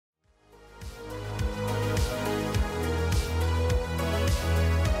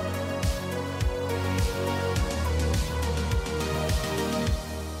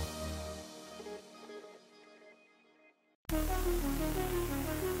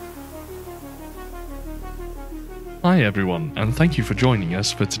Hi everyone, and thank you for joining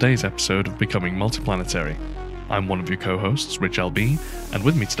us for today's episode of Becoming Multiplanetary. I'm one of your co-hosts, Rich LB, and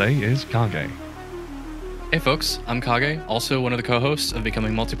with me today is Kage. Hey folks, I'm Kage, also one of the co-hosts of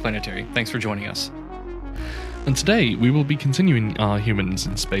Becoming Multiplanetary. Thanks for joining us. And today we will be continuing our Humans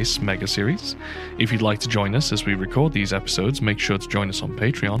in Space mega series. If you'd like to join us as we record these episodes, make sure to join us on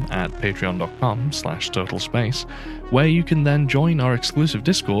Patreon at patreon.com/totalspace, where you can then join our exclusive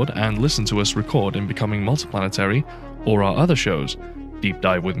Discord and listen to us record in Becoming Multiplanetary or our other shows, Deep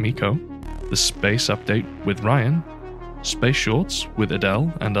Dive with Miko, The Space Update with Ryan, Space Shorts with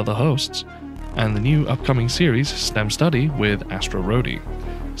Adele and other hosts, and the new upcoming series STEM Study with Astro Rhodey.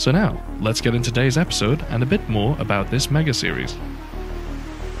 So now, let's get into today's episode and a bit more about this mega series.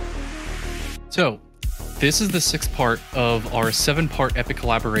 So, this is the sixth part of our 7-part epic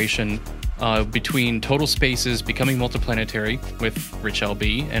collaboration between Total Space's Becoming Multiplanetary with Rich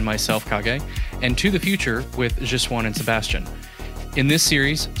LB and myself, Kage, and To the Future with Jiswan and Sebastian. In this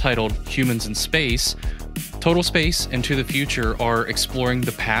series, titled Humans in Space, Total Space and To the Future are exploring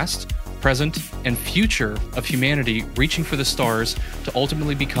the past, present, and future of humanity reaching for the stars to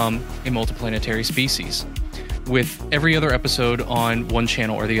ultimately become a multiplanetary species, with every other episode on one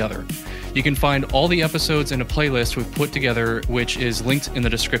channel or the other. You can find all the episodes in a playlist we've put together, which is linked in the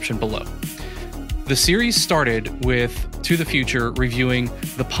description below. The series started with To the Future reviewing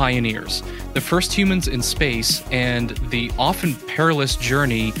the Pioneers, the first humans in space, and the often perilous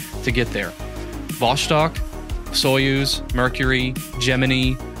journey to get there. Vostok, Soyuz, Mercury,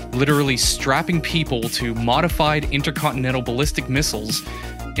 Gemini, literally strapping people to modified intercontinental ballistic missiles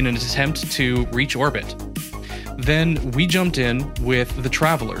in an attempt to reach orbit. Then we jumped in with the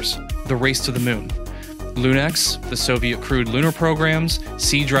Travelers, the race to the moon. Lunex, the Soviet crewed lunar programs,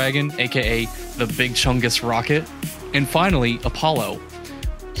 Sea Dragon, aka the Big Chungus rocket, and finally Apollo,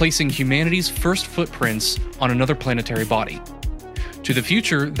 placing humanity's first footprints on another planetary body. To the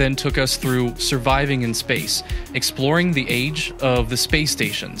Future then took us through surviving in space, exploring the age of the space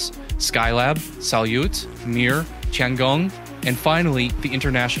stations, Skylab, Salyut, Mir, Tiangong, and finally the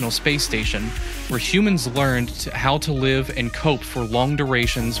International Space Station, where humans learned how to live and cope for long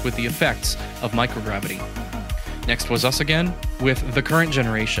durations with the effects of microgravity. Next was us again, with the current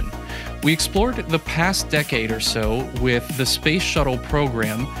generation. We explored the past decade or so with the Space Shuttle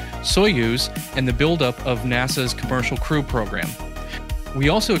program, Soyuz, and the buildup of NASA's Commercial Crew program. We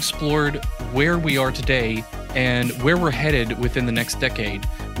also explored where we are today and where we're headed within the next decade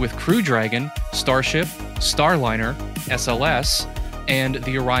with Crew Dragon, Starship, Starliner, SLS, and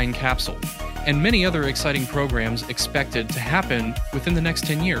the Orion capsule, and many other exciting programs expected to happen within the next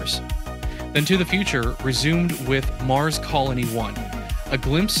 10 years. Then To the Future resumed with Mars Colony 1, a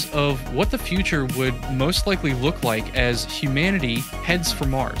glimpse of what the future would most likely look like as humanity heads for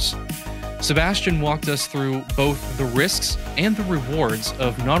Mars. Sebastian walked us through both the risks and the rewards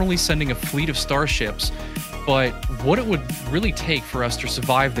of not only sending a fleet of starships, but what it would really take for us to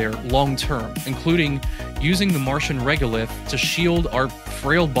survive there long term, including using the Martian regolith to shield our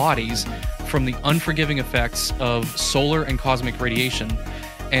frail bodies from the unforgiving effects of solar and cosmic radiation,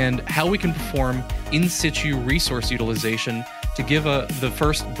 and how we can perform in situ resource utilization to give the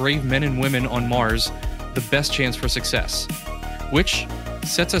first brave men and women on Mars the best chance for success, which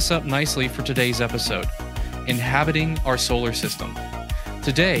sets us up nicely for today's episode, Inhabiting Our Solar System.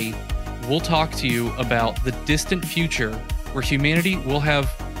 Today, we'll talk to you about the distant future where humanity will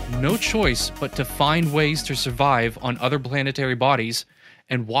have no choice but to find ways to survive on other planetary bodies,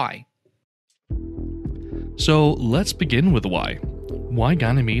 and why. So let's begin with the why. Why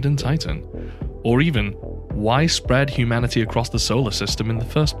Ganymede and Titan? Or even, why spread humanity across the solar system in the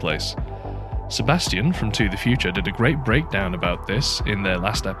first place? Sebastian from To the Future did a great breakdown about this in their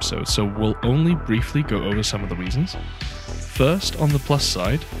last episode, so we'll only briefly go over some of the reasons. First, on the plus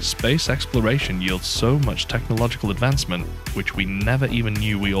side, space exploration yields so much technological advancement, which we never even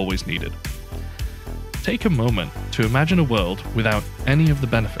knew we always needed. Take a moment to imagine a world without any of the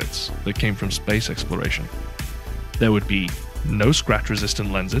benefits that came from space exploration. There would be no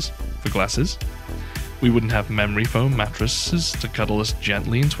scratch-resistant lenses for glasses. We wouldn't have memory foam mattresses to cuddle us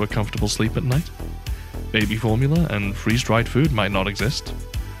gently into a comfortable sleep at night. Baby formula and freeze-dried food might not exist.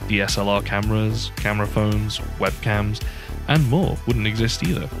 DSLR cameras, camera phones, webcams, and more wouldn't exist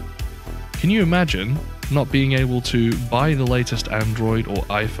either. Can you imagine not being able to buy the latest Android or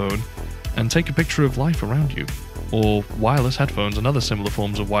iPhone and take a picture of life around you? Or wireless headphones and other similar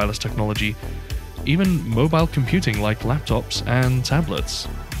forms of wireless technology, even mobile computing like laptops and tablets.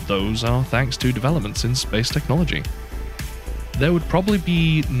 Those are thanks to developments in space technology. There would probably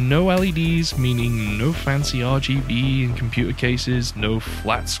be no LEDs, meaning no fancy RGB in computer cases, no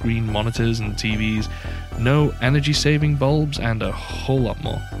flat screen monitors and TVs, no energy saving bulbs, and a whole lot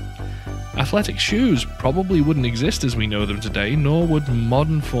more. Athletic shoes probably wouldn't exist as we know them today, nor would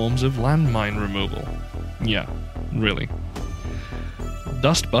modern forms of landmine removal. Yeah, really.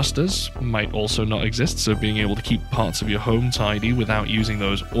 Dustbusters might also not exist, so being able to keep parts of your home tidy without using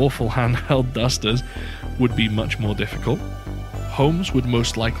those awful handheld dusters would be much more difficult. Homes would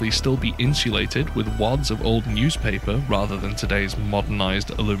most likely still be insulated with wads of old newspaper rather than today's modernized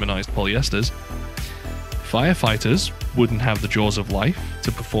aluminized polyesters. Firefighters wouldn't have the jaws of life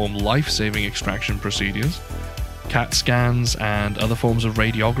to perform life-saving extraction procedures. CAT scans and other forms of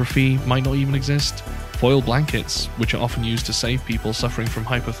radiography might not even exist. Foil blankets, which are often used to save people suffering from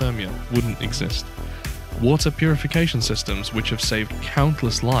hypothermia, wouldn't exist. Water purification systems, which have saved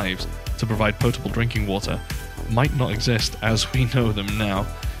countless lives to provide potable drinking water, might not exist as we know them now.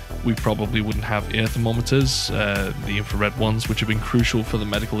 We probably wouldn't have ear thermometers, the infrared ones, which have been crucial for the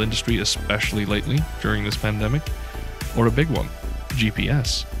medical industry, especially lately during this pandemic. Or a big one,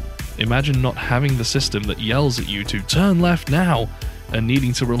 GPS. Imagine not having the system that yells at you to turn left now, and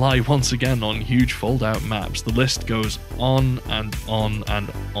needing to rely once again on huge fold-out maps. The list goes on and on and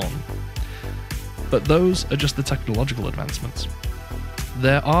on. But those are just the technological advancements.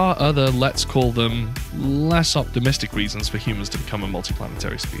 There are other, let's call them, less optimistic reasons for humans to become a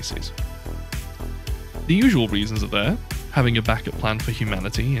multiplanetary species. The usual reasons are there: having a backup plan for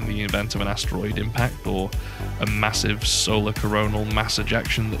humanity in the event of an asteroid impact or a massive solar coronal mass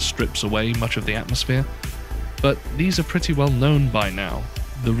ejection that strips away much of the atmosphere. But these are pretty well known by now.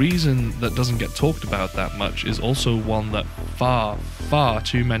 The reason that doesn't get talked about that much is also one that far, far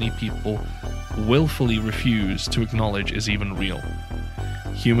too many people willfully refuse to acknowledge is even real.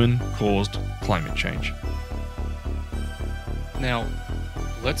 Human-caused climate change. Now,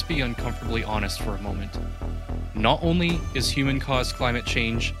 let's be uncomfortably honest for a moment. Not only is human-caused climate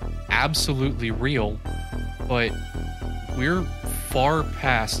change absolutely real, but we're far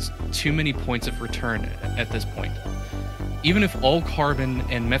past too many points of return at this point. Even if all carbon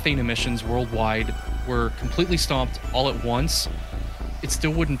and methane emissions worldwide were completely stopped all at once, it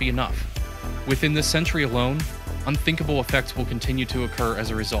still wouldn't be enough. Within this century alone, unthinkable effects will continue to occur as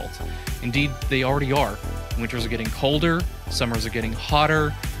a result. Indeed, they already are. Winters are getting colder, summers are getting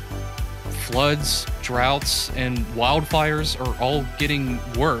hotter, floods, droughts, and wildfires are all getting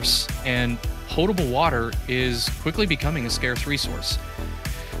worse, and potable water is quickly becoming a scarce resource.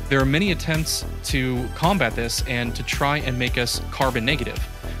 There are many attempts to combat this and to try and make us carbon negative.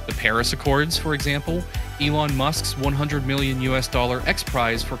 The Paris Accords, for example, Elon Musk's $100 million X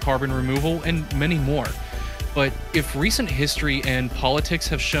Prize for carbon removal, and many more. But if recent history and politics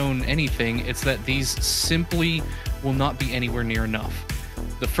have shown anything, it's that these simply will not be anywhere near enough.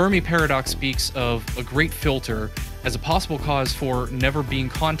 The Fermi paradox speaks of a great filter as a possible cause for never being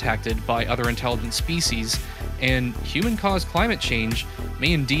contacted by other intelligent species, and human-caused climate change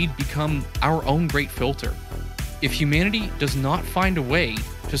may indeed become our own great filter. If humanity does not find a way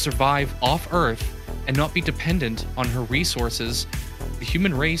to survive off Earth and not be dependent on her resources, the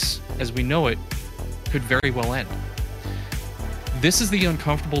human race, as we know it, could very well end. This is the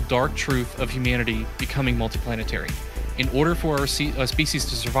uncomfortable dark truth of humanity becoming multiplanetary. In order for our species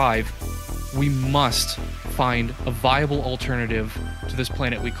to survive, we must find a viable alternative to this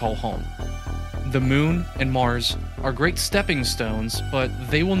planet we call home. The Moon and Mars are great stepping stones, but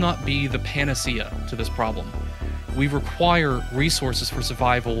they will not be the panacea to this problem. We require resources for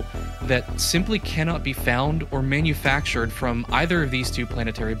survival that simply cannot be found or manufactured from either of these two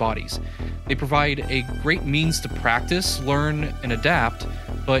planetary bodies. They provide a great means to practice, learn, and adapt,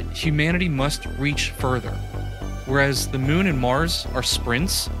 but humanity must reach further. Whereas the Moon and Mars are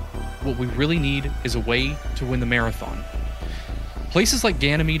sprints, what we really need is a way to win the marathon. Places like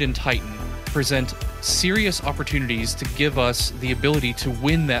Ganymede and Titan present serious opportunities to give us the ability to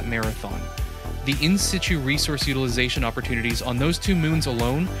win that marathon. The in-situ resource utilization opportunities on those two moons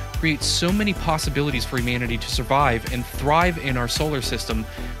alone create so many possibilities for humanity to survive and thrive in our solar system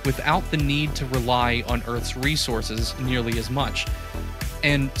without the need to rely on Earth's resources nearly as much.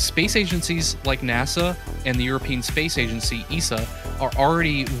 And space agencies like NASA and the European Space Agency, ESA, are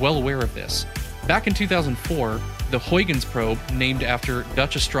already well aware of this. Back in 2004, the Huygens probe, named after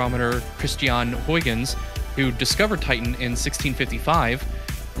Dutch astronomer Christian Huygens, who discovered Titan in 1655,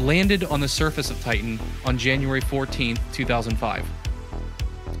 landed on the surface of Titan on January 14, 2005.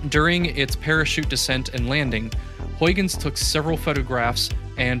 During its parachute descent and landing, Huygens took several photographs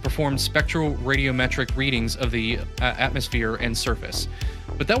and performed spectral radiometric readings of the atmosphere and surface.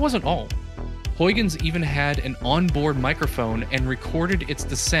 But that wasn't all. Huygens even had an onboard microphone and recorded its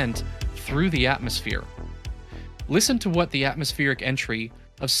descent throh the atmosphere. Listen to what the atmospheric entry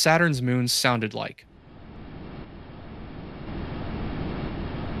of Saturn's moons sounded like.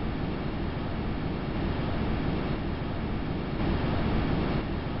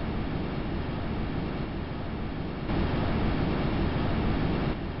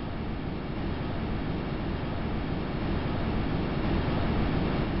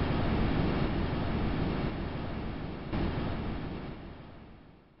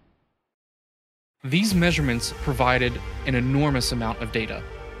 These measurements provided an enormous amount of data.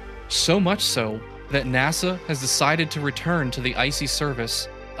 So much so that NASA has decided to return to the icy surface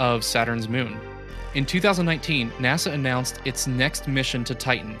of Saturn's moon. In 2019, NASA announced its next mission to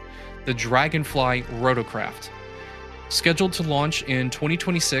Titan, the Dragonfly rotorcraft. Scheduled to launch in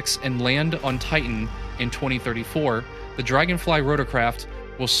 2026 and land on Titan in 2034, the Dragonfly rotorcraft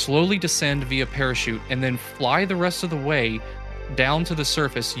will slowly descend via parachute and then fly the rest of the way down to the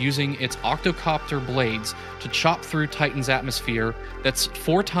surface using its octocopter blades to chop through Titan's atmosphere that's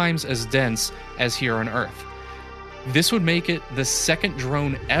 4 times as dense as here on Earth. This would make it the second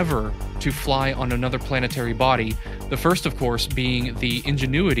drone ever to fly on another planetary body, the first, of course, being the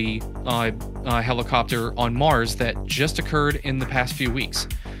Ingenuity helicopter on Mars that just occurred in the past few weeks.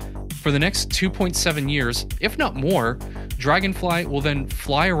 For the next 2.7 years, if not more, Dragonfly will then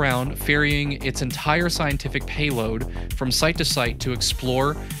fly around ferrying its entire scientific payload from site to site to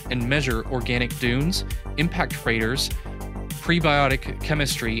explore and measure organic dunes, impact craters, prebiotic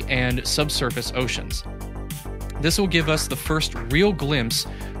chemistry, and subsurface oceans. This will give us the first real glimpse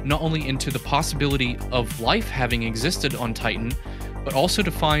not only into the possibility of life having existed on Titan, but also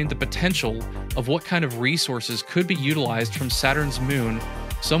to find the potential of what kind of resources could be utilized from Saturn's moon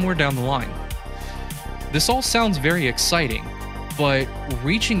somewhere down the line. This all sounds very exciting, but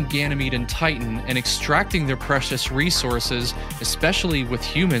reaching Ganymede and Titan and extracting their precious resources, especially with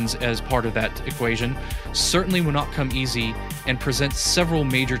humans as part of that equation, certainly will not come easy and present several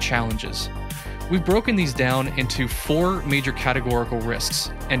major challenges. We've broken these down into 4 major categorical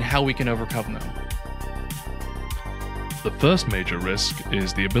risks and how we can overcome them. The first major risk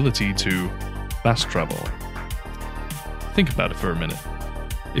is the ability to fast travel. Think about it for a minute.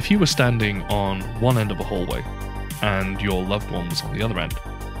 If you were standing on one end of a hallway and your loved one was on the other end,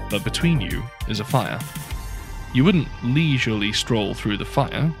 but between you is a fire, you wouldn't leisurely stroll through the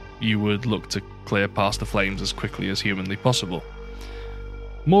fire, you would look to clear past the flames as quickly as humanly possible.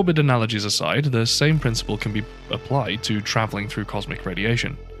 Morbid analogies aside, the same principle can be applied to traveling through cosmic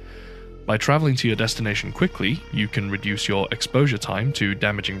radiation. By traveling to your destination quickly, you can reduce your exposure time to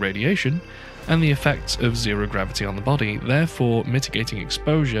damaging radiation and the effects of zero gravity on the body, therefore mitigating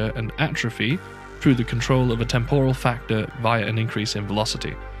exposure and atrophy through the control of a temporal factor via an increase in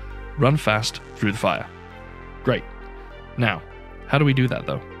velocity. Run fast through the fire. Great. Now, how do we do that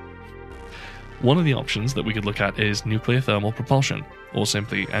though? One of the options that we could look at is nuclear thermal propulsion, or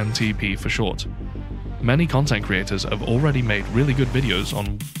simply NTP for short. Many content creators have already made really good videos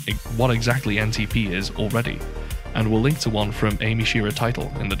on what exactly NTP is already, and we'll link to one from Amy Shearer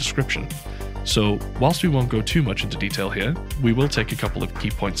Title in the description. So, whilst we won't go too much into detail here, we will take a couple of key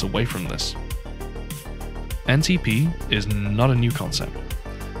points away from this. NTP is not a new concept.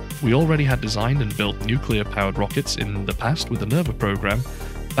 We already had designed and built nuclear-powered rockets in the past with the NERVA program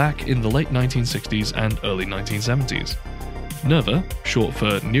back in the late 1960s and early 1970s. NERVA, short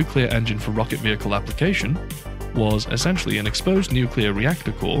for Nuclear Engine for Rocket Vehicle Application, was essentially an exposed nuclear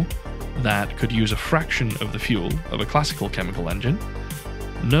reactor core that could use a fraction of the fuel of a classical chemical engine.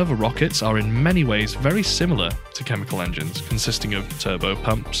 NERVA rockets are in many ways very similar to chemical engines, consisting of turbo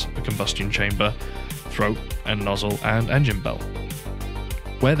pumps, a combustion chamber, throat and nozzle, and engine bell.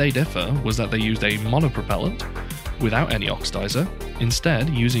 Where they differ was that they used a monopropellant without any oxidizer, instead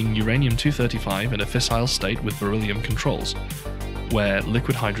using uranium-235 in a fissile state with beryllium controls, where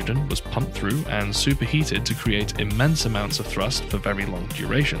liquid hydrogen was pumped through and superheated to create immense amounts of thrust for very long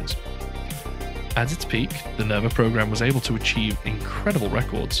durations. At its peak, the NERVA program was able to achieve incredible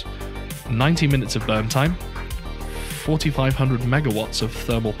records: 90 minutes of burn time, 4,500 megawatts of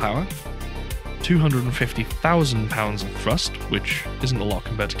thermal power, 250,000 pounds of thrust, which isn't a lot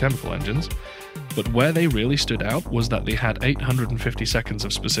compared to chemical engines, but where they really stood out was that they had 850 seconds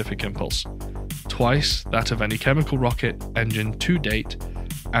of specific impulse, twice that of any chemical rocket engine to date,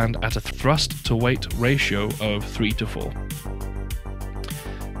 and at a thrust-to-weight ratio of 3 to 4.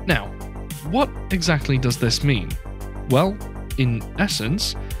 Now, what exactly does this mean? Well, in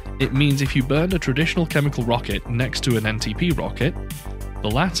essence, it means if you burn a traditional chemical rocket next to an NTP rocket, the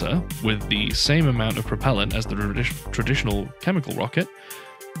latter, with the same amount of propellant as the traditional chemical rocket,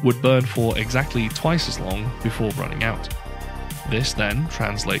 would burn for exactly twice as long before running out. This then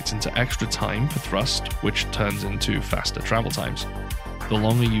translates into extra time for thrust, which turns into faster travel times. The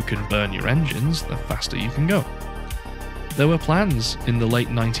longer you can burn your engines, the faster you can go. There were plans in the late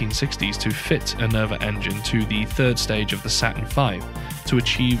 1960s to fit a Nova engine to the third stage of the Saturn V to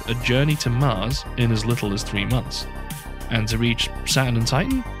achieve a journey to Mars in as little as 3 months. And to reach Saturn and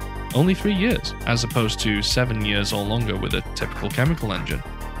Titan? Only 3 years, as opposed to 7 years or longer with a typical chemical engine.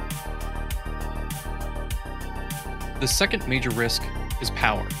 The second major risk is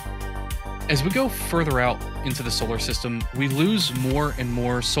power. As we go further out into the solar system, we lose more and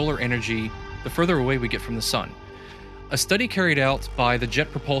more solar energy the further away we get from the sun. A study carried out by the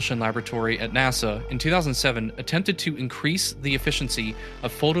Jet Propulsion Laboratory at NASA in 2007 attempted to increase the efficiency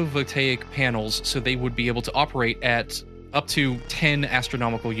of photovoltaic panels so they would be able to operate at up to 10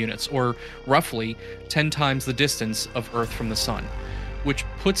 astronomical units, or roughly 10 times the distance of Earth from the Sun, which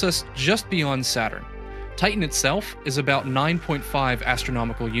puts us just beyond Saturn. Titan itself is about 9.5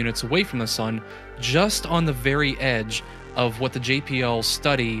 astronomical units away from the Sun, just on the very edge of what the JPL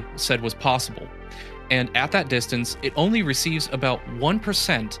study said was possible. And at that distance, it only receives about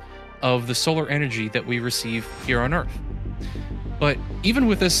 1% of the solar energy that we receive here on Earth. But even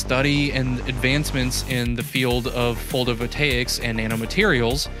with this study and advancements in the field of photovoltaics and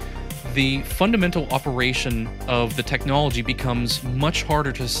nanomaterials, the fundamental operation of the technology becomes much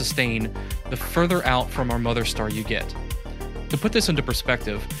harder to sustain the further out from our mother star you get. To put this into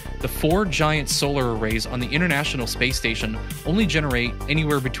perspective, the 4 giant solar arrays on the International Space Station only generate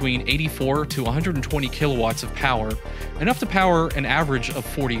anywhere between 84 to 120 kilowatts of power, enough to power an average of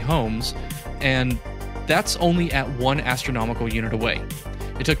 40 homes, and that's only at 1 astronomical unit away.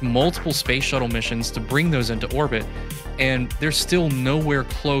 It took multiple space shuttle missions to bring those into orbit, and they're still nowhere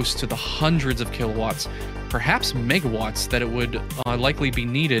close to the hundreds of kilowatts, perhaps megawatts, that it would likely be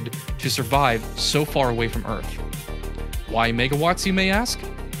needed to survive so far away from Earth. Why megawatts, you may ask?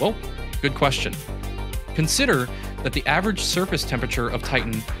 Well, good question. Consider that the average surface temperature of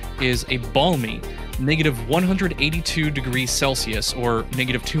Titan is a balmy negative 182 degrees Celsius, or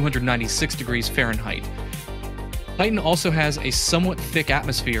negative 296 degrees Fahrenheit. Titan also has a somewhat thick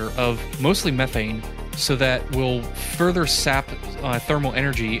atmosphere of mostly methane, so that will further sap thermal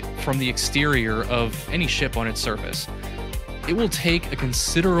energy from the exterior of any ship on its surface. It will take a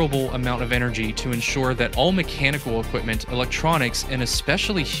considerable amount of energy to ensure that all mechanical equipment, electronics, and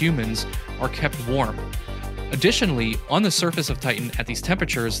especially humans are kept warm. Additionally, on the surface of Titan at these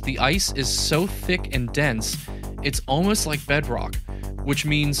temperatures, the ice is so thick and dense, it's almost like bedrock, which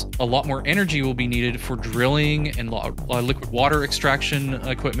means a lot more energy will be needed for drilling and liquid water extraction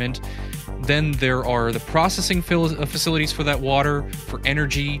equipment. Then there are the processing facilities for that water, for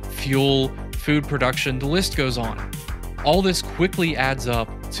energy, fuel, food production, the list goes on. All this quickly adds up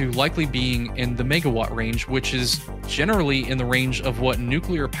to likely being in the megawatt range, which is generally in the range of what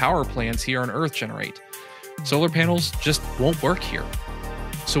nuclear power plants here on Earth generate. Solar panels just won't work here.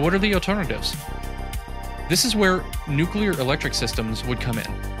 So what are the alternatives? This is where nuclear electric systems would come in.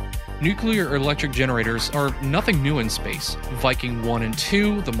 Nuclear electric generators are nothing new in space. Viking 1 and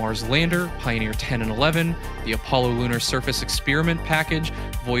 2, the Mars Lander, Pioneer 10 and 11, the Apollo Lunar Surface Experiment Package,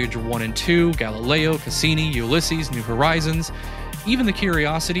 Voyager 1 and 2, Galileo, Cassini, Ulysses, New Horizons, even the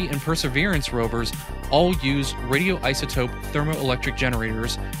Curiosity and Perseverance rovers all use radioisotope thermoelectric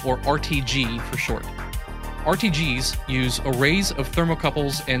generators, or RTG for short. RTGs use arrays of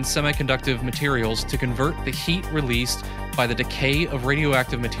thermocouples and semiconductive materials to convert the heat released by the decay of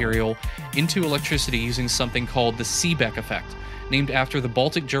radioactive material into electricity using something called the Seebeck effect, named after the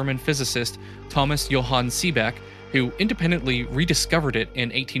Baltic German physicist Thomas Johann Seebeck, who independently rediscovered it in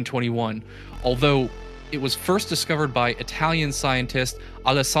 1821, although it was first discovered by Italian scientist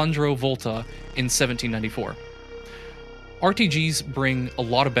Alessandro Volta in 1794. RTGs bring a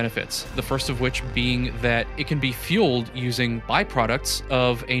lot of benefits, the first of which being that it can be fueled using byproducts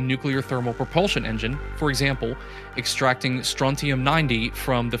of a nuclear thermal propulsion engine, for example, extracting strontium-90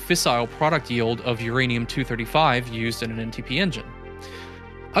 from the fissile product yield of uranium-235 used in an NTP engine.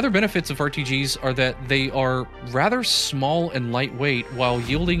 Other benefits of RTGs are that they are rather small and lightweight while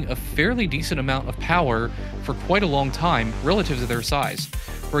yielding a fairly decent amount of power for quite a long time relative to their size.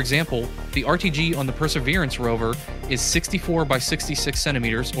 For example, the RTG on the Perseverance rover is 64 by 66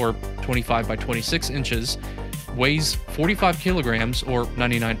 centimeters, or 25 by 26 inches, weighs 45 kilograms, or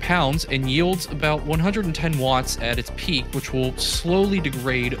 99 pounds, and yields about 110 watts at its peak, which will slowly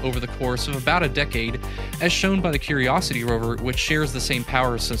degrade over the course of about a decade, as shown by the Curiosity rover, which shares the same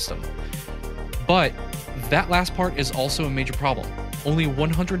power system. But that last part is also a major problem. Only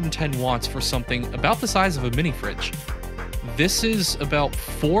 110 watts for something about the size of a mini fridge. This is about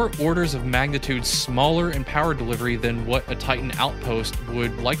 4 orders of magnitude smaller in power delivery than what a Titan outpost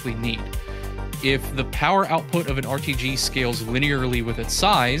would likely need. If the power output of an RTG scales linearly with its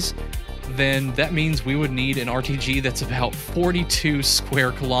size, then that means we would need an RTG that's about 42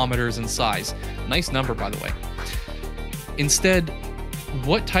 square kilometers in size. Nice number, by the way. Instead,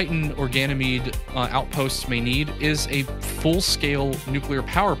 what Titan or Ganymede outposts may need is a full-scale nuclear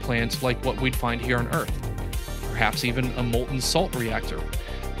power plant like what we'd find here on Earth. Perhaps even a molten salt reactor.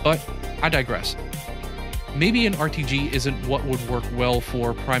 But I digress. Maybe an RTG isn't what would work well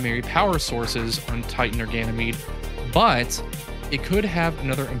for primary power sources on Titan or Ganymede, but it could have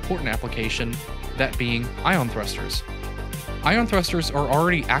another important application, that being ion thrusters. Ion thrusters are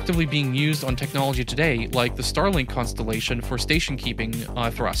already actively being used on technology today, like the Starlink constellation for station keeping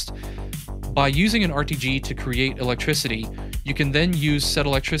thrust. By using an RTG to create electricity, you can then use said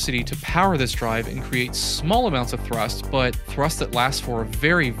electricity to power this drive and create small amounts of thrust, but thrust that lasts for a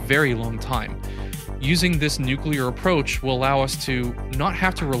very, very long time. Using this nuclear approach will allow us to not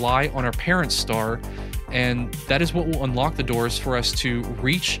have to rely on our parent star, and that is what will unlock the doors for us to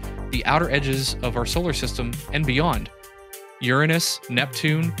reach the outer edges of our solar system and beyond. Uranus,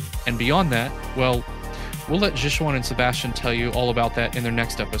 Neptune, and beyond that, well, we'll let Zhishuan and Sebastian tell you all about that in their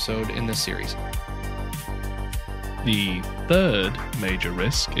next episode in this series. The third major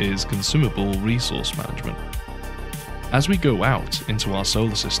risk is consumable resource management. As we go out into our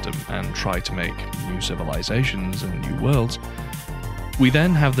solar system and try to make new civilizations and new worlds, we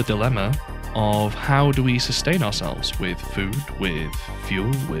then have the dilemma of how do we sustain ourselves with food, with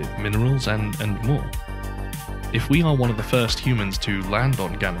fuel, with minerals, and more. If we are one of the first humans to land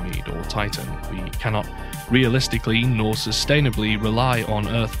on Ganymede or Titan, we cannot realistically nor sustainably rely on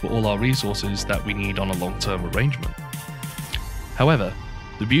Earth for all our resources that we need on a long-term arrangement. However,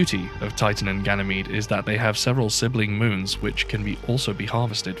 the beauty of Titan and Ganymede is that they have several sibling moons which can also be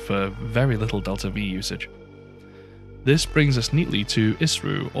harvested for very little delta V usage. This brings us neatly to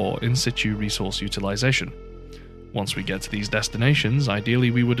ISRU, or In Situ Resource Utilization. Once we get to these destinations,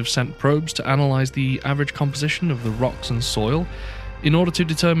 ideally we would have sent probes to analyze the average composition of the rocks and soil in order to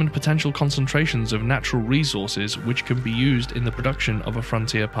determine potential concentrations of natural resources which can be used in the production of a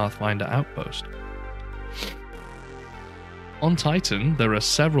Frontier Pathfinder outpost. On Titan, there are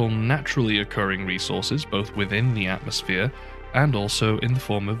several naturally occurring resources both within the atmosphere and also in the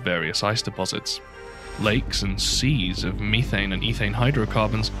form of various ice deposits. Lakes and seas of methane and ethane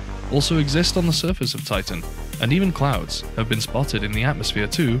hydrocarbons also exist on the surface of Titan, and even clouds have been spotted in the atmosphere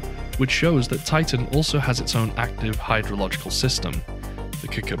too, which shows that Titan also has its own active hydrological system. The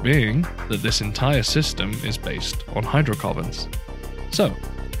kicker being that this entire system is based on hydrocarbons. So,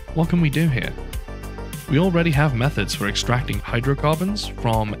 what can we do here? We already have methods for extracting hydrocarbons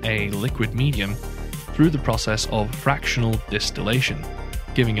from a liquid medium through the process of fractional distillation,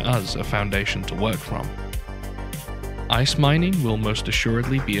 giving us a foundation to work from. Ice mining will most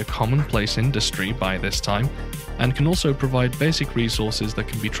assuredly be a commonplace industry by this time, and can also provide basic resources that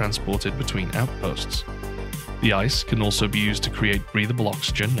can be transported between outposts. The ice can also be used to create breathable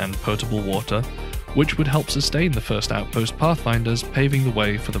oxygen and potable water, which would help sustain the first outpost pathfinders, paving the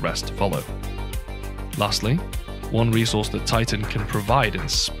way for the rest to follow. Lastly, one resource that Titan can provide in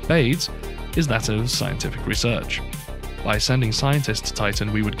spades is that of scientific research. By sending scientists to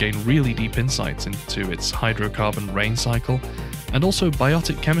Titan, we would gain really deep insights into its hydrocarbon rain cycle and also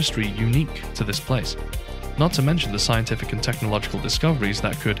biotic chemistry unique to this place, not to mention the scientific and technological discoveries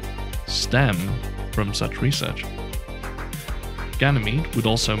that could stem from such research. Ganymede would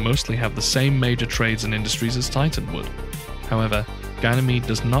also mostly have the same major trades and industries as Titan would. However, Ganymede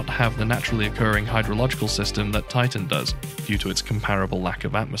does not have the naturally occurring hydrological system that Titan does, due to its comparable lack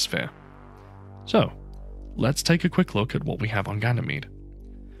of atmosphere. So, let's take a quick look at what we have on Ganymede.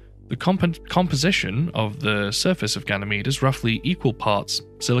 The composition of the surface of Ganymede is roughly equal parts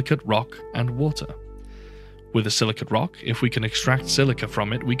silicate rock and water. With a silicate rock, if we can extract silica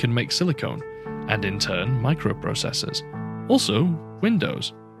from it, we can make silicone, and in turn, microprocessors. Also,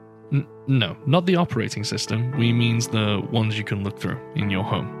 Windows. No, not the operating system, we means the ones you can look through in your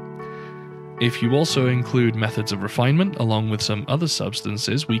home. If you also include methods of refinement along with some other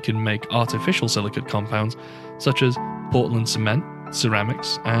substances, we can make artificial silicate compounds such as Portland cement,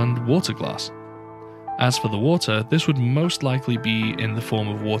 ceramics, and water glass. As for the water, this would most likely be in the form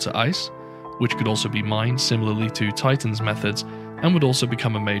of water ice, which could also be mined similarly to Titan's methods and would also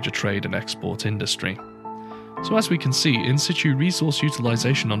become a major trade and export industry. So as we can see, in situ resource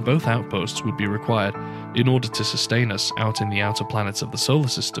utilization on both outposts would be required in order to sustain us out in the outer planets of the solar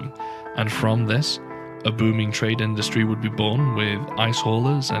system, and from this, a booming trade industry would be born with ice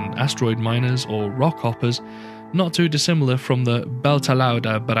haulers and asteroid miners or rock hoppers not too dissimilar from the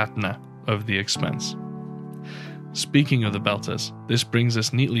Beltalauda Baratna of The Expanse. Speaking of the Belters, this brings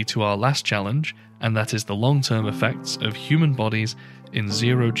us neatly to our last challenge, and that is the long-term effects of human bodies in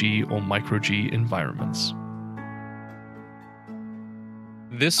zero-G or micro-G environments.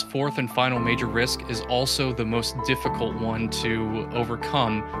 This fourth and final major risk is also the most difficult one to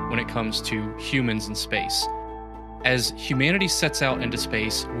overcome when it comes to humans in space. As humanity sets out into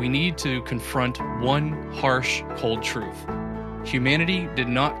space, we need to confront one harsh, cold truth. Humanity did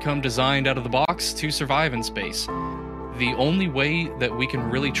not come designed out of the box to survive in space. The only way that we can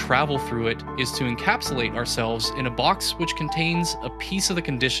really travel through it is to encapsulate ourselves in a box which contains a piece of the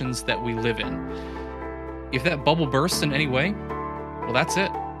conditions that we live in. If that bubble bursts in any way, well, that's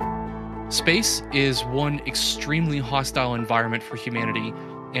it. Space is one extremely hostile environment for humanity,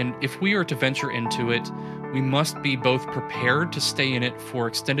 and if we are to venture into it, we must be both prepared to stay in it for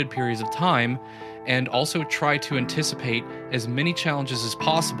extended periods of time and also try to anticipate as many challenges as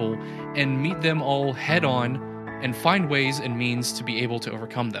possible and meet them all head on and find ways and means to be able to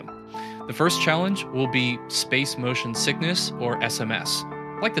overcome them. The first challenge will be space motion sickness, or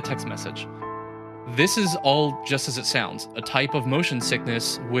SMS, like the text message. This is all just as it sounds, a type of motion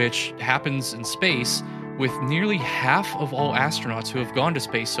sickness which happens in space, with nearly half of all astronauts who have gone to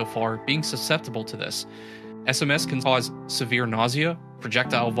space so far being susceptible to this. SMS can cause severe nausea,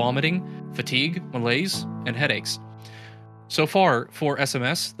 projectile vomiting, fatigue, malaise, and headaches. So far, for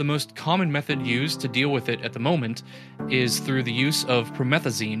SMS, the most common method used to deal with it at the moment is through the use of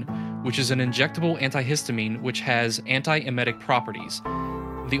promethazine, which is an injectable antihistamine which has anti-emetic properties.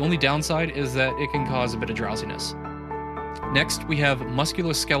 The only downside is that it can cause a bit of drowsiness. Next, we have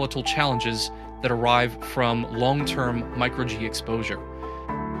musculoskeletal challenges that arrive from long-term micro-G exposure.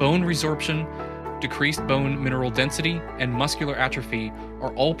 Bone resorption, decreased bone mineral density, and muscular atrophy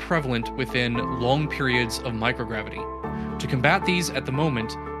are all prevalent within long periods of microgravity. To combat these at the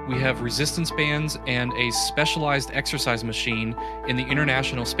moment, we have resistance bands and a specialized exercise machine in the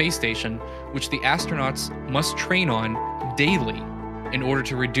International Space Station, which the astronauts must train on daily in order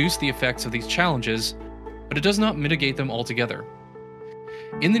to reduce the effects of these challenges, but it does not mitigate them altogether.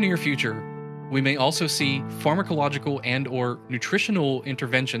 In the near future, we may also see pharmacological and/or nutritional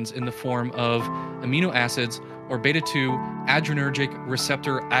interventions in the form of amino acids or beta-2 adrenergic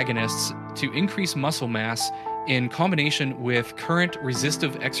receptor agonists to increase muscle mass in combination with current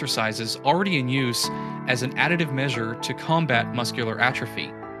resistive exercises already in use as an additive measure to combat muscular atrophy.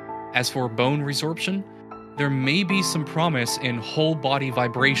 As for bone resorption, there may be some promise in whole body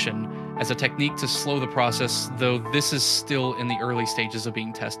vibration as a technique to slow the process, though this is still in the early stages of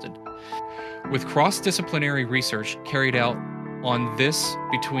being tested. With cross-disciplinary research carried out on this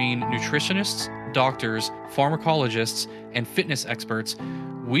between nutritionists, doctors, pharmacologists, and fitness experts,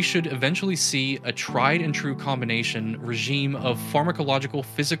 we should eventually see a tried and true combination regime of pharmacological,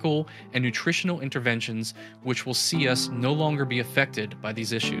 physical, and nutritional interventions which will see us no longer be affected by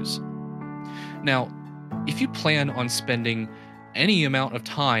these issues. Now, if you plan on spending any amount of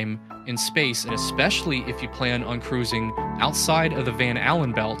time in space, and especially if you plan on cruising outside of the Van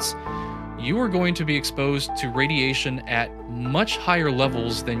Allen belts, you are going to be exposed to radiation at much higher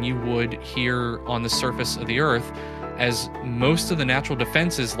levels than you would here on the surface of the Earth, as most of the natural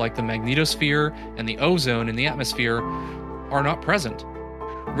defenses like the magnetosphere and the ozone in the atmosphere are not present.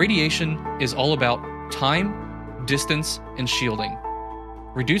 Radiation is all about time, distance, and shielding.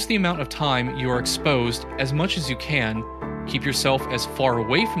 Reduce the amount of time you are exposed as much as you can, keep yourself as far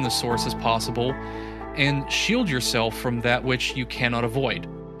away from the source as possible, and shield yourself from that which you cannot avoid.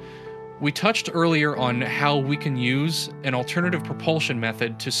 We touched earlier on how we can use an alternative propulsion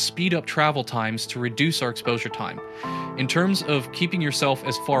method to speed up travel times to reduce our exposure time. In terms of keeping yourself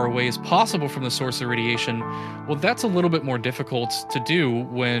as far away as possible from the source of radiation, well, that's a little bit more difficult to do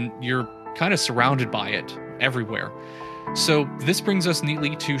when you're kind of surrounded by it everywhere. So this brings us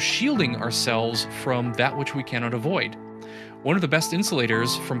neatly to shielding ourselves from that which we cannot avoid. One of the best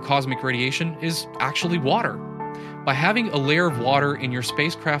insulators from cosmic radiation is actually water. By having a layer of water in your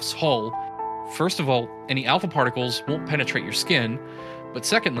spacecraft's hull, first of all, any alpha particles won't penetrate your skin, but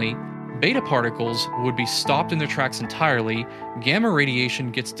secondly, beta particles would be stopped in their tracks entirely, gamma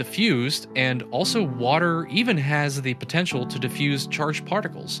radiation gets diffused, and also water even has the potential to diffuse charged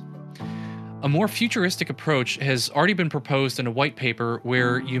particles. A more futuristic approach has already been proposed in a white paper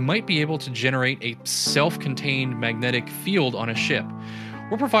where you might be able to generate a self-contained magnetic field on a ship.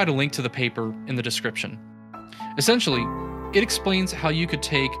 We'll provide a link to the paper in the description. Essentially, it explains how you could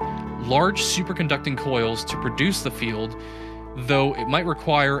take large superconducting coils to produce the field, though it might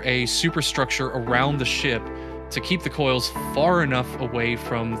require a superstructure around the ship to keep the coils far enough away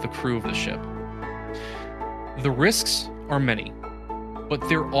from the crew of the ship. The risks are many, but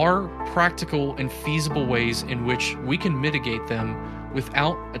there are practical and feasible ways in which we can mitigate them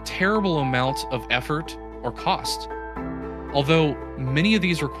without a terrible amount of effort or cost. Although many of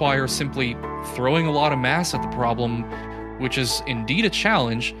these require simply throwing a lot of mass at the problem, which is indeed a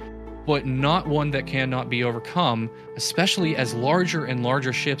challenge, but not one that cannot be overcome, especially as larger and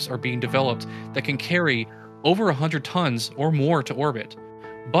larger ships are being developed that can carry over 100 tons or more to orbit.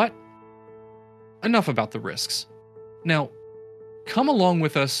 But enough about the risks. Now, come along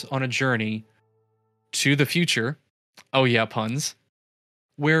with us on a journey to the future, oh yeah, puns,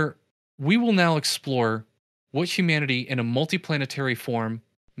 where we will now explore what humanity in a multiplanetary form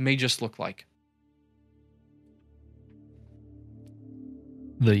may just look like.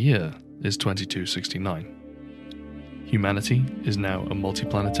 The year is 2269. Humanity is now a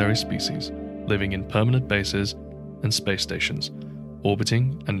multiplanetary species, living in permanent bases and space stations,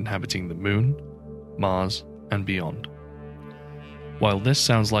 orbiting and inhabiting the Moon, Mars, and beyond. While this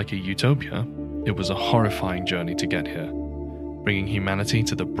sounds like a utopia, it was a horrifying journey to get here, bringing humanity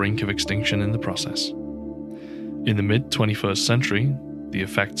to the brink of extinction in the process. In the mid-21st century, the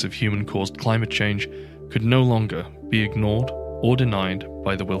effects of human-caused climate change could no longer be ignored or denied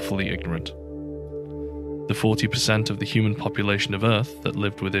by the willfully ignorant. The 40% of the human population of Earth that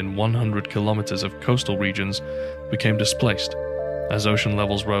lived within 100 kilometers of coastal regions became displaced as ocean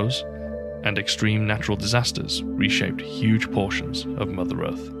levels rose and extreme natural disasters reshaped huge portions of Mother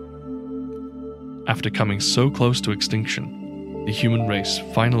Earth. After coming so close to extinction, the human race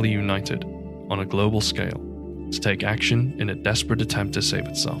finally united on a global scale to take action in a desperate attempt to save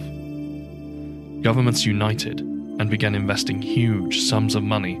itself. Governments united and began investing huge sums of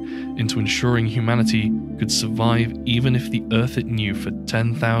money into ensuring humanity could survive even if the Earth it knew for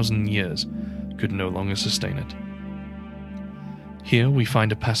 10,000 years could no longer sustain it. Here we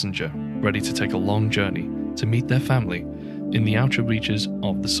find a passenger ready to take a long journey to meet their family in the outer reaches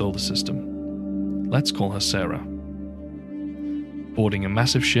of the solar system. Let's call her Sarah. Boarding a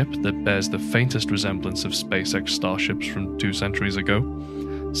massive ship that bears the faintest resemblance of SpaceX starships from 2 centuries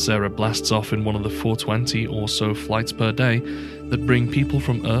ago, Sarah blasts off in one of the 420 or so flights per day that bring people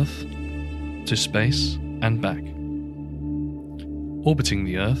from Earth to space and back. Orbiting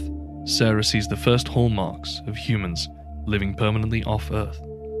the Earth, Sarah sees the first hallmarks of humans living permanently off Earth.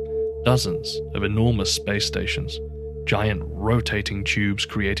 Dozens of enormous space stations, giant rotating tubes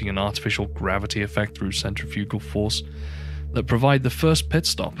creating an artificial gravity effect through centrifugal force that provide the first pit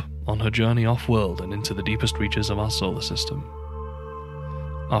stop on her journey off-world and into the deepest reaches of our solar system.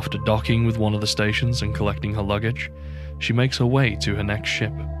 After docking with one of the stations and collecting her luggage, she makes her way to her next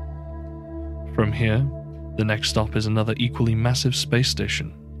ship. From here, the next stop is another equally massive space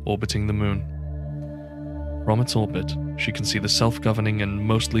station orbiting the Moon. From its orbit, she can see the self-governing and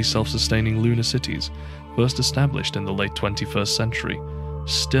mostly self-sustaining lunar cities first established in the late 21st century,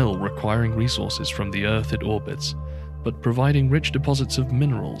 still requiring resources from the Earth it orbits, but providing rich deposits of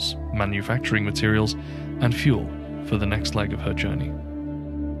minerals, manufacturing materials, and fuel for the next leg of her journey.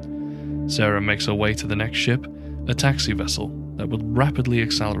 Sarah makes her way to the next ship, a taxi vessel that would rapidly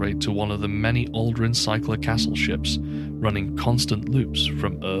accelerate to one of the many Aldrin Cycler Castle ships, running constant loops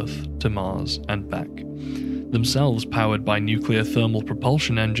from Earth to Mars and back, themselves powered by nuclear thermal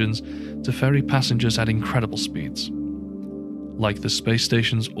propulsion engines to ferry passengers at incredible speeds. Like the space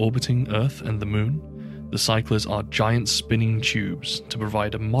stations orbiting Earth and the Moon, the cyclers are giant spinning tubes to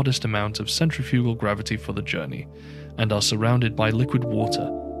provide a modest amount of centrifugal gravity for the journey, and are surrounded by liquid water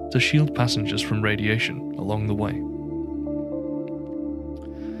to shield passengers from radiation along the way.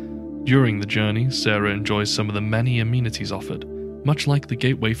 During the journey, Sarah enjoys some of the many amenities offered, much like the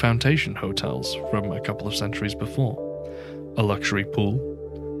Gateway Foundation hotels from a couple of centuries before. A luxury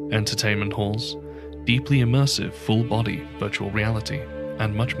pool, entertainment halls, deeply immersive full-body virtual reality,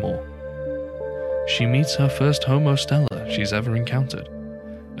 and much more. She meets her first Homo Stella she's ever encountered,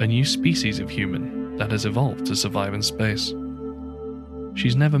 a new species of human that has evolved to survive in space.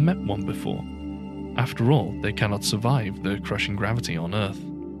 She's never met one before. After all, they cannot survive the crushing gravity on Earth.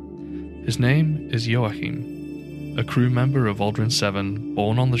 His name is Joachim, a crew member of Aldrin 7,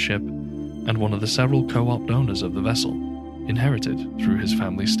 born on the ship, and one of the several co-op owners of the vessel, inherited through his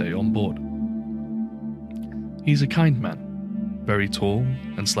family's stay on board. He's a kind man, very tall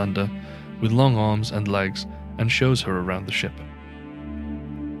and slender, with long arms and legs, and shows her around the ship.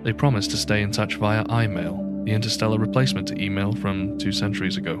 They promise to stay in touch via iMail, the interstellar replacement to email from 2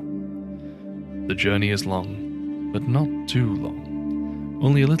 centuries ago. The journey is long, but not too long.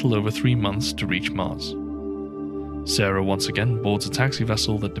 Only a little over 3 months to reach Mars. Sarah once again boards a taxi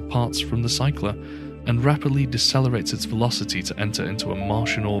vessel that departs from the cycler and rapidly decelerates its velocity to enter into a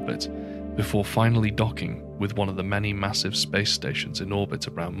Martian orbit, before finally docking with one of the many massive space stations in orbit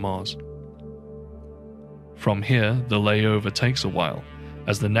around Mars. From here, the layover takes a while,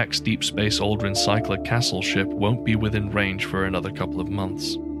 as the next Deep Space Aldrin Cycler Castle ship won't be within range for another couple of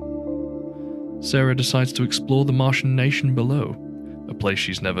months. Sarah decides to explore the Martian nation below, a place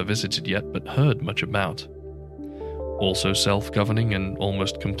she's never visited yet but heard much about. Also self-governing and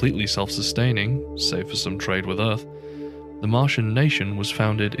almost completely self-sustaining, save for some trade with Earth, the Martian nation was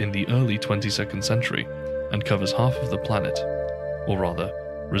founded in the early 22nd century and covers half of the planet, or rather,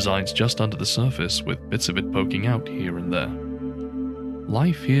 resides just under the surface with bits of it poking out here and there.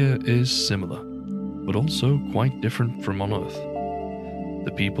 Life here is similar, but also quite different from on Earth.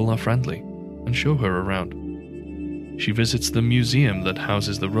 The people are friendly and show her around. She visits the museum that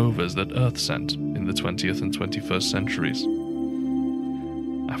houses the rovers that Earth sent in the 20th and 21st centuries.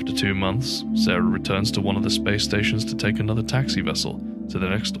 After 2 months, Sarah returns to one of the space stations to take another taxi vessel to the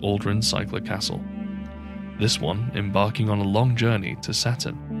next Aldrin Cycler Castle. This one embarking on a long journey to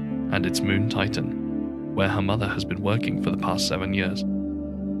Saturn and its moon Titan, where her mother has been working for the past 7 years.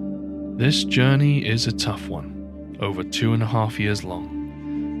 This journey is a tough one, over 2.5 years long.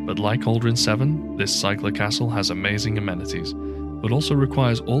 But like Aldrin 7, this Cycler Castle has amazing amenities, but also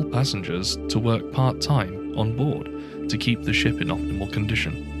requires all passengers to work part-time on board to keep the ship in optimal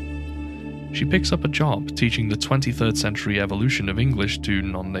condition. She picks up a job teaching the 23rd century evolution of English to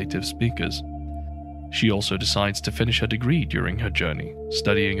non-native speakers. She also decides to finish her degree during her journey,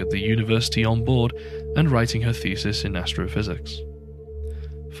 studying at the university on board and writing her thesis in astrophysics.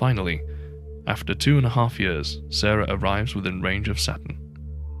 Finally, after 2.5 years, Sarah arrives within range of Saturn.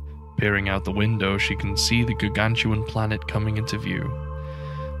 Peering out the window, she can see the gargantuan planet coming into view.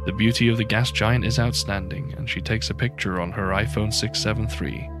 The beauty of the gas giant is outstanding, and she takes a picture on her iPhone 6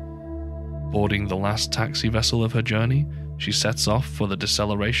 III. Boarding the last taxi vessel of her journey, she sets off for the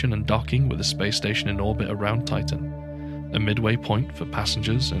deceleration and docking with a space station in orbit around Titan, a midway point for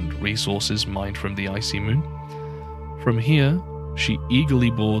passengers and resources mined from the icy moon. From here, she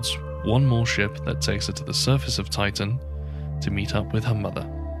eagerly boards one more ship that takes her to the surface of Titan to meet up with her mother,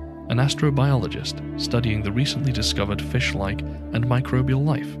 an astrobiologist studying the recently discovered fish-like and microbial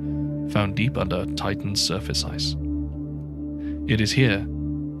life found deep under Titan's surface ice. It is here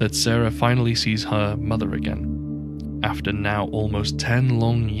that Sarah finally sees her mother again, after now almost 10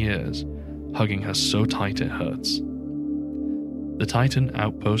 long years, hugging her so tight it hurts. The Titan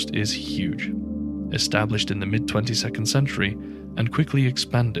outpost is huge, established in the mid-22nd century and quickly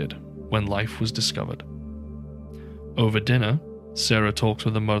expanded when life was discovered. Over dinner, Sarah talks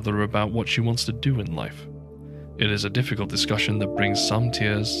with her mother about what she wants to do in life. It is a difficult discussion that brings some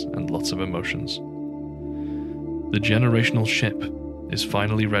tears and lots of emotions. The generational ship is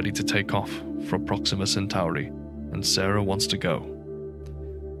finally ready to take off for Proxima Centauri, and Sarah wants to go.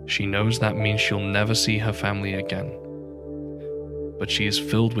 She knows that means she'll never see her family again. But she is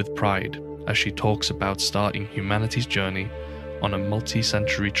filled with pride as she talks about starting humanity's journey on a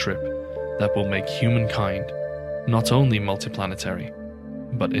multi-century trip that will make humankind not only multiplanetary,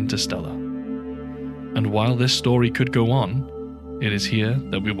 but interstellar. And while this story could go on, it is here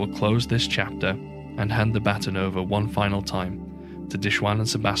that we will close this chapter and hand the baton over one final time to Dishwan and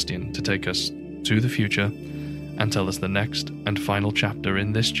Sebastian to take us to the future and tell us the next and final chapter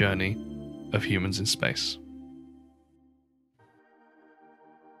in this journey of humans in space.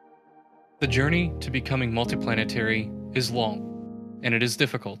 The journey to becoming multiplanetary is long, and it is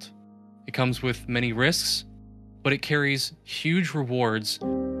difficult. It comes with many risks, but it carries huge rewards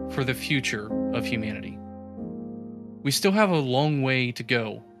for the future of humanity. We still have a long way to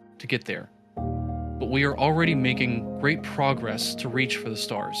go to get there, but we are already making great progress to reach for the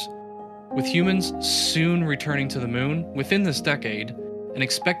stars. With humans soon returning to the moon within this decade and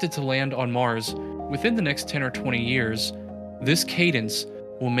expected to land on Mars within the next 10 or 20 years, this cadence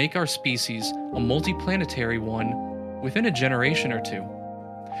will make our species a multiplanetary one within a generation or two.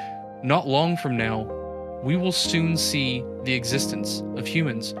 Not long from now, we will soon see the existence of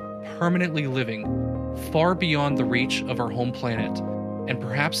humans permanently living far beyond the reach of our home planet, and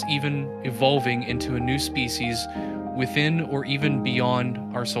perhaps even evolving into a new species within or even beyond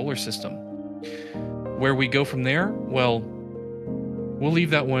our solar system. Where we go from there, well, we'll leave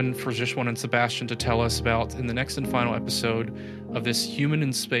that one for Zhishwan and Sebastian to tell us about in the next and final episode of this Human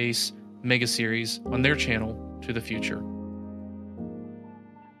in Space mega series on their channel, To the Future.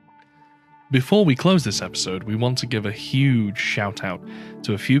 Before we close this episode, we want to give a huge shout out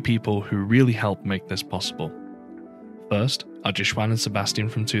to a few people who really helped make this possible. First are Dishwan and Sebastian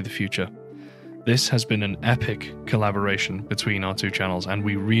from To the Future. This has been an epic collaboration between our two channels, and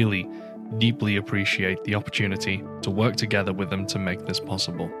we really deeply appreciate the opportunity to work together with them to make this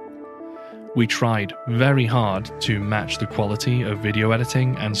possible. We tried very hard to match the quality of video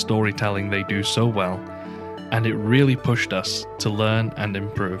editing and storytelling they do so well, and it really pushed us to learn and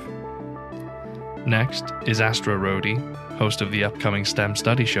improve. Next is Astro Rhodey, host of the upcoming STEM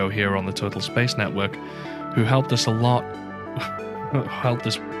study show here on the Total Space Network, who helped us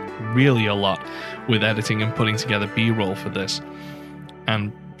really a lot with editing and putting together B-roll for this,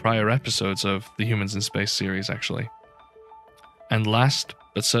 and prior episodes of the Humans in Space series, actually. And last,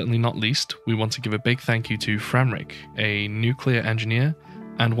 but certainly not least, we want to give a big thank you to Framric, a nuclear engineer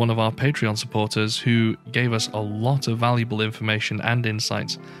and one of our Patreon supporters who gave us a lot of valuable information and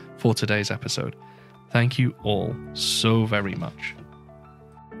insights for today's episode. Thank you all so very much.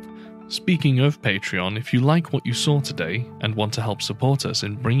 Speaking of Patreon, if you like what you saw today and want to help support us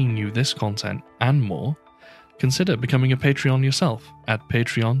in bringing you this content and more, consider becoming a Patreon yourself at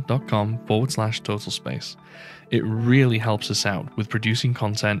patreon.com/totalspace. It really helps us out with producing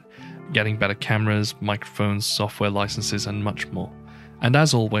content, getting better cameras, microphones, software licenses, and much more. And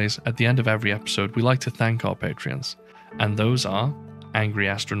as always, at the end of every episode, we like to thank our Patreons. And those are Angry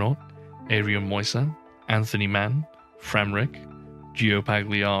Astronaut, Arian Moisa, Anthony Mann, Framric, Gio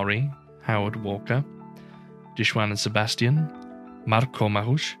Pagliari, Howard Walker, Dishwan and Sebastian, Marco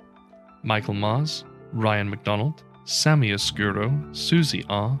Mahush, Michael Mars, Ryan McDonald, Sammy Oscuro, Susie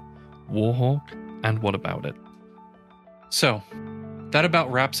R., Warhawk, and What About It? So, that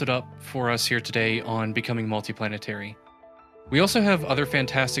about wraps it up for us here today on Becoming Multiplanetary. We also have other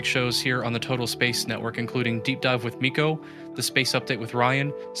fantastic shows here on the Total Space Network, including Deep Dive with Miko, the Space Update with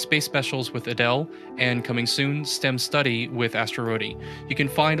Ryan, Space Specials with Adele, and coming soon, STEM Study with Astro Rhodey. You can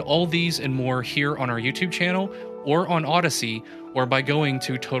find all these and more here on our YouTube channel, or on Odyssey, or by going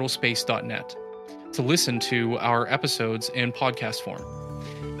to totalspace.net to listen to our episodes in podcast form.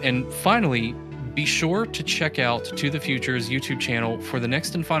 And finally, be sure to check out To the Future's YouTube channel for the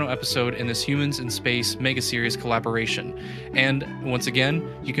next and final episode in this Humans in Space Mega Series collaboration. And once again,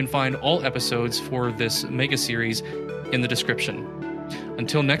 you can find all episodes for this Mega Series in the description.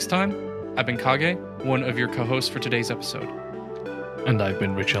 Until next time, I've been Kage, one of your co-hosts for today's episode. And I've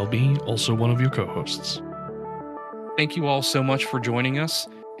been Rich LB, also one of your co-hosts. Thank you all so much for joining us,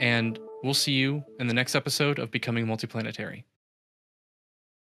 and we'll see you in the next episode of Becoming Multiplanetary.